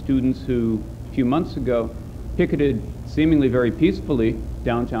students who, a few months ago, picketed seemingly very peacefully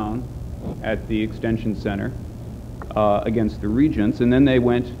downtown at the Extension Center against the regents, and then they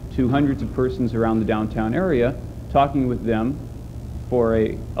went to hundreds of persons around the downtown area, talking with them for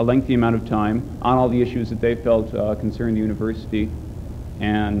a lengthy amount of time on all the issues that they felt concerned the university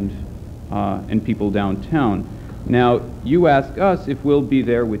and people downtown. Now, you ask us if we'll be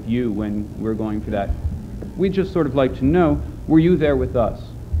there with you when we're going for that. We'd just sort of like to know, were you there with us?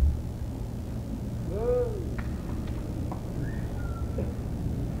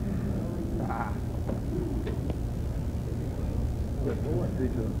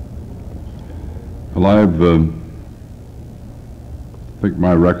 Well, I think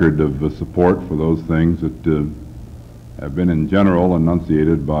my record of support for those things that have been in general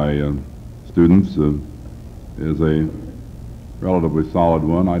enunciated by students is a relatively solid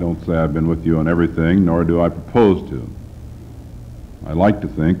one. I don't say I've been with you on everything, nor do I propose to. I like to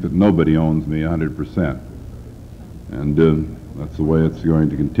think that nobody owns me 100%, and that's the way it's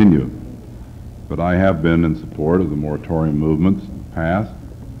going to continue. But I have been in support of the moratorium movements in the past.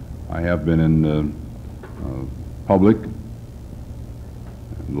 I have been in public and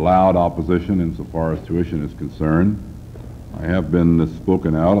loud opposition insofar as tuition is concerned. I have been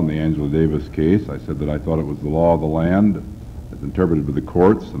spoken out on the Angela Davis case. I said that I thought it was the law of the land as interpreted by the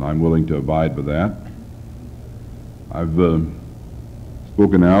courts, and I'm willing to abide by that. I've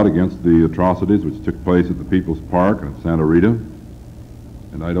spoken out against the atrocities which took place at the People's Park and at Santa Rita,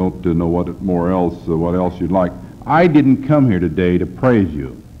 and I don't know what else you'd like. I didn't come here today to praise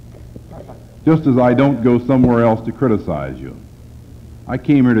you, just as I don't go somewhere else to criticize you. I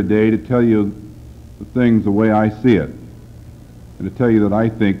came here today to tell you the things the way I see it, and to tell you that I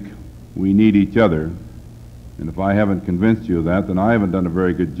think we need each other, and if I haven't convinced you of that, then I haven't done a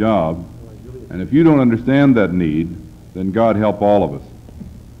very good job, and if you don't understand that need, then God help all of us,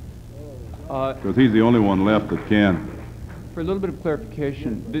 because He's the only one left that can. For a little bit of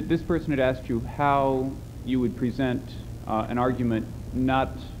clarification, this person had asked you how you would present an argument,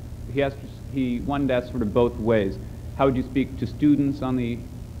 he wanted to ask sort of both ways. How would you speak to students on the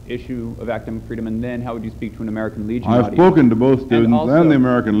issue of academic freedom, and then how would you speak to an American Legion audience? I've spoken to both students and the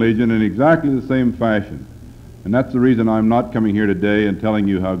American Legion in exactly the same fashion. And that's the reason I'm not coming here today and telling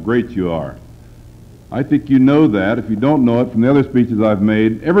you how great you are. I think you know that. If you don't know it from the other speeches I've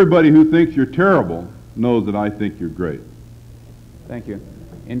made, everybody who thinks you're terrible knows that I think you're great. Thank you.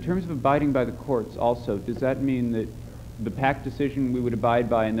 In terms of abiding by the courts also, does that mean that the PAC decision we would abide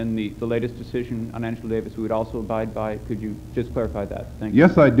by, and then the latest decision on Angela Davis we would also abide by? Could you just clarify that? Thank you.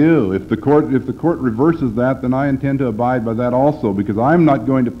 Yes, I do. If the court reverses that, then I intend to abide by that also, because I'm not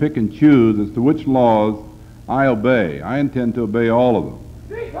going to pick and choose as to which laws I obey. I intend to obey all of them.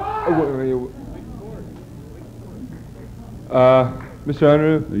 Mr.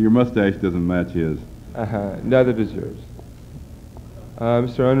 Unruh? Your mustache doesn't match his. Neither does yours.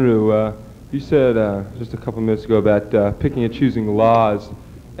 Mr. Unruh, you said just a couple minutes ago about picking and choosing laws,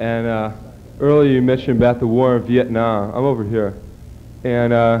 and earlier you mentioned about the war in Vietnam. I'm over here.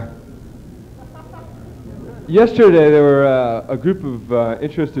 And yesterday there were a group of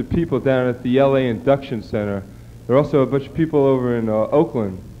interested people down at the LA Induction Center. There were also a bunch of people over in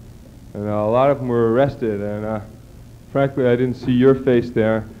Oakland, and a lot of them were arrested, and frankly I didn't see your face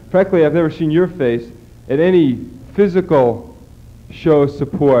there. Frankly, I've never seen your face at any physical show of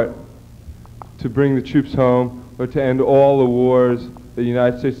support to bring the troops home or to end all the wars that the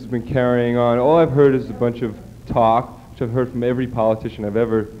United States has been carrying on. All I've heard is a bunch of talk, which I've heard from every politician I've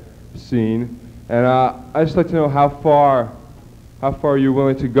ever seen. And I'd just like to know how far you're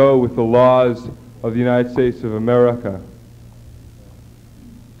willing to go with the laws of the United States of America.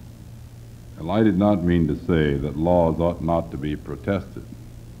 Well, I did not mean to say that laws ought not to be protested,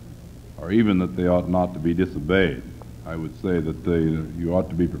 or even that they ought not to be disobeyed. I would say that you ought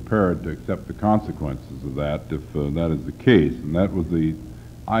to be prepared to accept the consequences of that if that is the case. And that was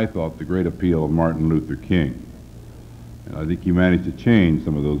I thought, the great appeal of Martin Luther King. And I think he managed to change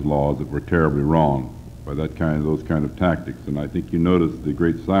some of those laws that were terribly wrong by those kind of tactics. And I think you noticed the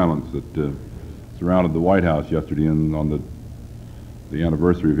great silence that surrounded the White House yesterday on the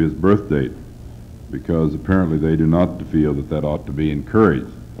anniversary of his birth date, because apparently they do not feel that ought to be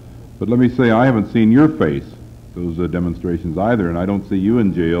encouraged. But let me say, I haven't seen your face those demonstrations either, and I don't see you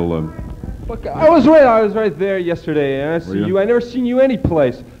in jail. Look, I was right there yesterday, and I never seen you any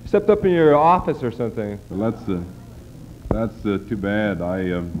place. stepped up in your office or something. Well, that's too bad.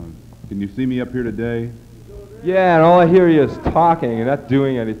 Can you see me up here today? Yeah, and all I hear you is talking and not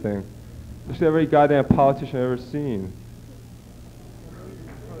doing anything. Just every goddamn politician I've ever seen.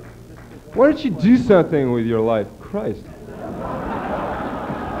 Why don't you do something with your life? Christ.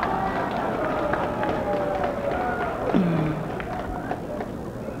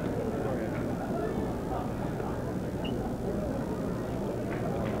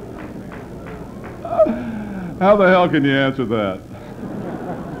 How the hell can you answer that?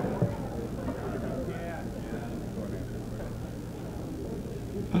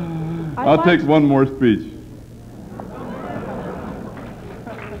 I'll take one more speech.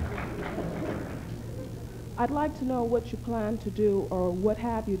 I'd like to know what you plan to do or what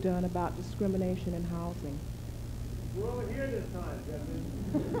have you done about discrimination in housing. We're over here this time, Captain.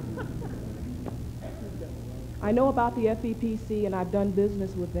 I know about the FEPC, and I've done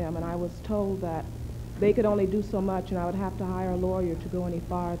business with them, and I was told that they could only do so much, and I would have to hire a lawyer to go any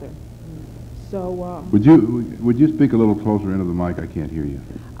farther. So, would you speak a little closer into the mic? I can't hear you.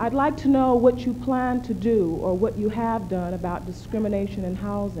 I'd like to know what you plan to do or what you have done about discrimination in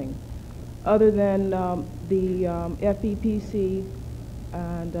housing, other than the FEPC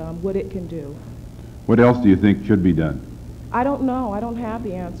and what it can do. What else do you think should be done? I don't know. I don't have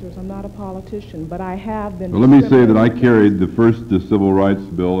the answers. I'm not a politician, but I have been. Well, let me say that I carried the first civil rights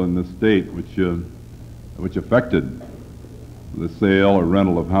bill in the state, which affected the sale or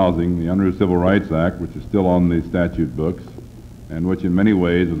rental of housing, the Unruh Civil Rights Act, which is still on the statute books, and which in many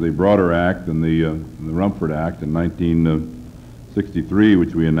ways was a broader act than the Rumford Act in 1963,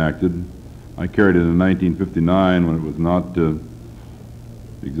 which we enacted. I carried it in 1959 when it was not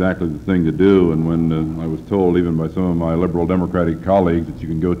exactly the thing to do, and when I was told even by some of my liberal Democratic colleagues that you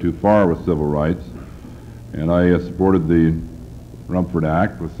can go too far with civil rights. And I supported the Rumford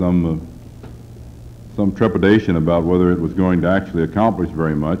Act with some trepidation about whether it was going to actually accomplish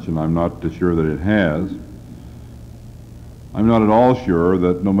very much, and I'm not sure that it has. I'm not at all sure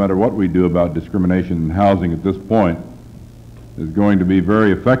that no matter what we do about discrimination in housing at this point is going to be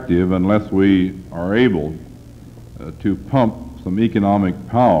very effective unless we are able to pump some economic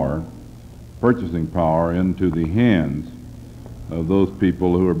power, purchasing power, into the hands of those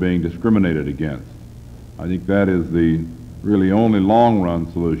people who are being discriminated against. I think that is the really only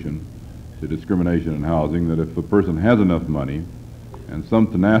long-run solution to discrimination in housing, that if a person has enough money and some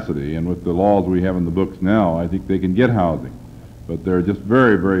tenacity, and with the laws we have in the books now, I think they can get housing. But there are just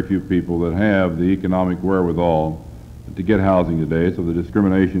very, very few people that have the economic wherewithal to get housing today, so the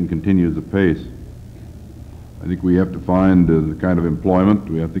discrimination continues apace. I think we have to find the kind of employment.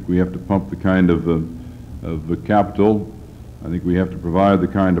 I think we have to pump the kind of capital. I think we have to provide the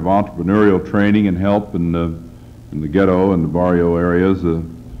kind of entrepreneurial training and help in the ghetto and the barrio areas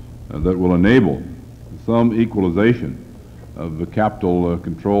that will enable some equalization of the capital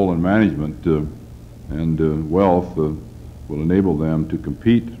control and management and wealth will enable them to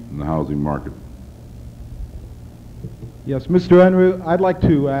compete in the housing market. Yes, Mr. Unruh, I'd like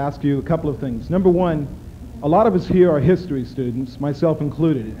to ask you a couple of things. Number one, a lot of us here are history students, myself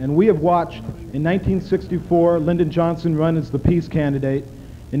included, and we have watched in 1964 Lyndon Johnson run as the peace candidate.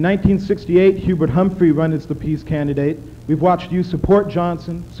 In 1968, Hubert Humphrey run as the peace candidate. We've watched you support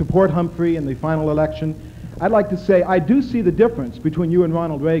Johnson, support Humphrey in the final election. I'd like to say I do see the difference between you and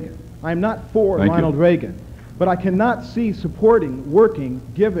Ronald Reagan. I'm not for Ronald Reagan, but I cannot see supporting, working,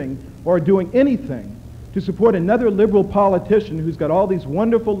 giving, or doing anything to support another liberal politician who's got all these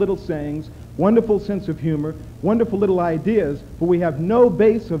wonderful little sayings, wonderful sense of humor, wonderful little ideas, but we have no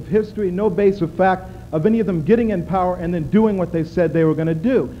base of history, no base of fact of any of them getting in power and then doing what they said they were going to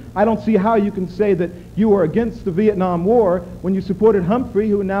do. I don't see how you can say that you were against the Vietnam War when you supported Humphrey,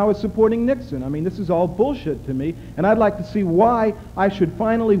 who now is supporting Nixon. I mean, this is all bullshit to me, and I'd like to see why I should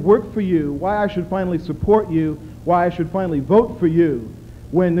finally work for you, why I should finally support you, why I should finally vote for you,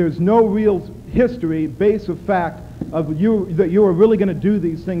 when there's no real history, base of fact of you that you are really going to do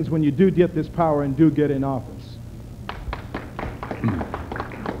these things when you do get this power and do get in office.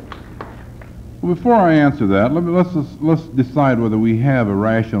 Well, before I answer that, let's decide whether we have a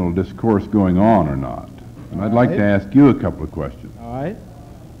rational discourse going on or not. And I'd like to ask you a couple of questions. All right.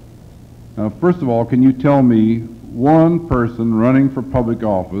 Now, first of all, can you tell me one person running for public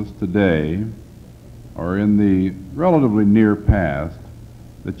office today or in the relatively near past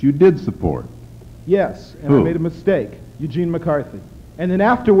that you did support? Yes, and Who? I made a mistake. Eugene McCarthy. And then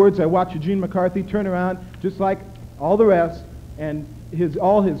afterwards, I watched Eugene McCarthy turn around, just like all the rest, and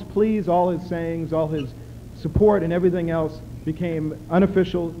all his pleas, all his sayings, all his support and everything else became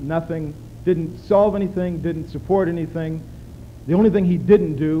unofficial, nothing, didn't solve anything, didn't support anything. The only thing he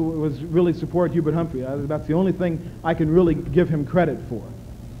didn't do was really support Hubert Humphrey. That's the only thing I can really give him credit for.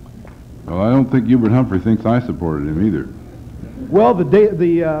 Well, I don't think Hubert Humphrey thinks I supported him either. Well,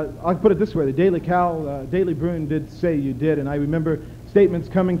 I'll put it this way: the Daily Bruin did say you did, and I remember statements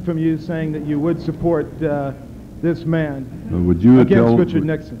coming from you saying that you would support this man against Richard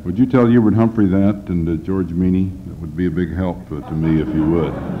Nixon. Would you tell Hubert Humphrey that, and George Meany? That would be a big help to me if you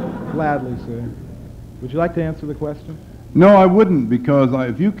would. Gladly, sir. Would you like to answer the question? No, I wouldn't, because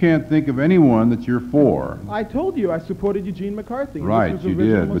if you can't think of anyone that you're for... I told you I supported Eugene McCarthy. Right, you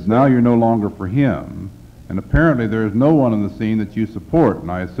did, but now you're no longer for him. And apparently there is no one on the scene that you support, and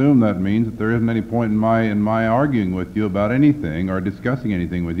I assume that means that there isn't any point in my arguing with you about anything or discussing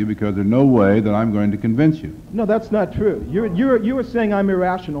anything with you, because there's no way that I'm going to convince you. No, that's not true. You were saying I'm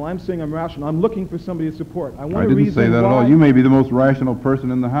irrational. I'm saying I'm rational. I'm looking for somebody to support. I didn't say that at all. You may be the most rational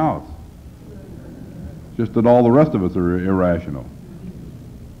person in the House. Just that all the rest of us are irrational.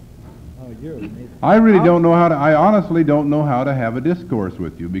 Oh, you're amazing. I honestly don't know how to have a discourse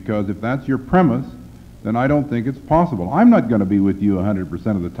with you, because if that's your premise, then I don't think it's possible. I'm not going to be with you 100%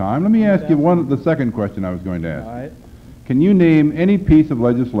 of the time. Let me ask you the second question I was going to ask. All right. Can you name any piece of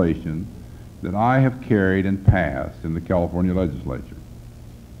legislation that I have carried and passed in the California legislature?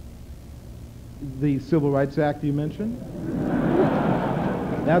 The Civil Rights Act you mentioned?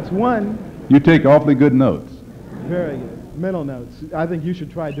 That's one. You take awfully good notes. Very good. Mental notes. I think you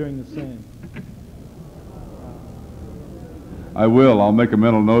should try doing the same. I will. I'll make a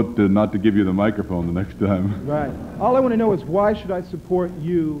mental note not to give you the microphone the next time. Right. All I want to know is why should I support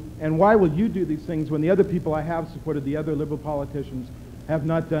you, and why will you do these things when the other people I have supported, the other liberal politicians, have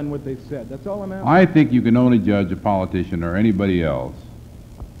not done what they said? That's all I'm asking. I think you can only judge a politician or anybody else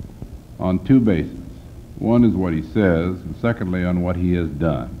on two bases. One is what he says, and secondly on what he has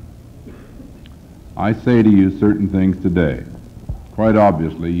done. I say to you certain things today. Quite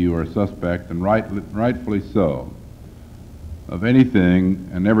obviously, you are suspect, and rightfully so, of anything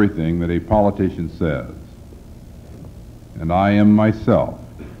and everything that a politician says. And I am myself,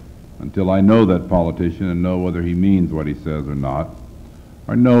 until I know that politician and know whether he means what he says or not,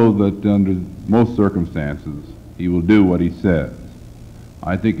 or know that under most circumstances he will do what he says.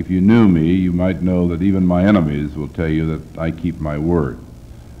 I think if you knew me, you might know that even my enemies will tell you that I keep my word.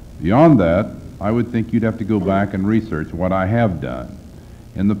 Beyond that, I would think you'd have to go back and research what I have done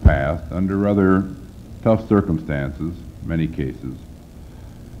in the past under rather tough circumstances, many cases.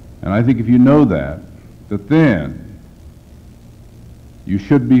 And I think if you know that then you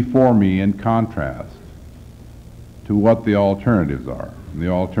should be for me in contrast to what the alternatives are. And the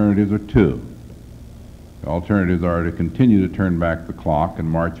alternatives are two. The alternatives are to continue to turn back the clock and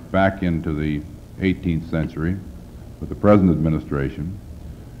march back into the 18th century with the present administration,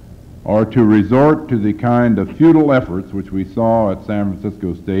 or to resort to the kind of futile efforts which we saw at San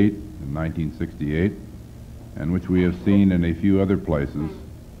Francisco State in 1968, and which we have seen in a few other places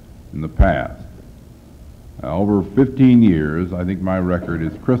in the past. Over 15 years, I think my record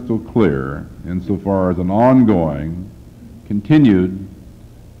is crystal clear insofar as an ongoing, continued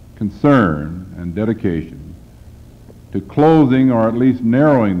concern and dedication to closing or at least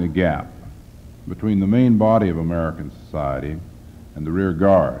narrowing the gap between the main body of American society and the rear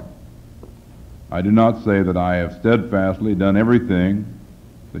guard. I do not say that I have steadfastly done everything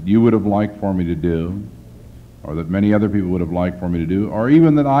that you would have liked for me to do, or that many other people would have liked for me to do, or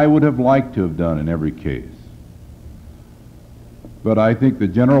even that I would have liked to have done in every case. But I think the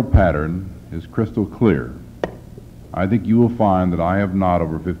general pattern is crystal clear. I think you will find that I have not,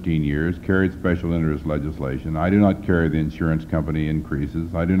 over 15 years, carried special interest legislation. I do not carry the insurance company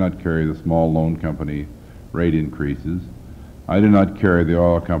increases. I do not carry the small loan company rate increases. I do not carry the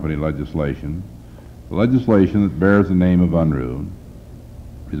oil company legislation. The legislation that bears the name of Unruh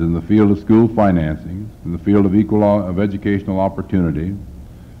is in the field of school financing, in the field of educational opportunity.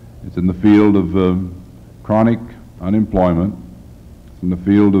 It's in the field of chronic unemployment. It's in the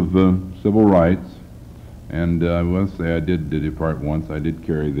field of civil rights. And I must say I did depart once. I did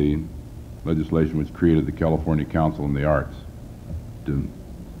carry the legislation which created the California Council on the Arts.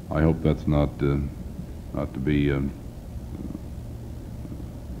 I hope that's not to be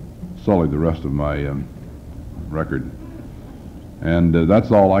sully the rest of my record. And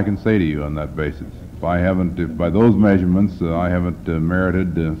that's all I can say to you on that basis. If by those measurements I haven't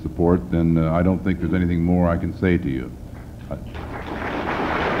merited support, then I don't think there's anything more I can say to you.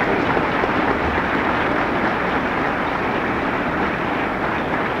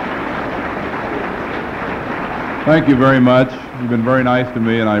 Thank you very much. You've been very nice to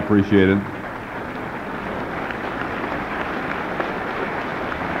me, and I appreciate it.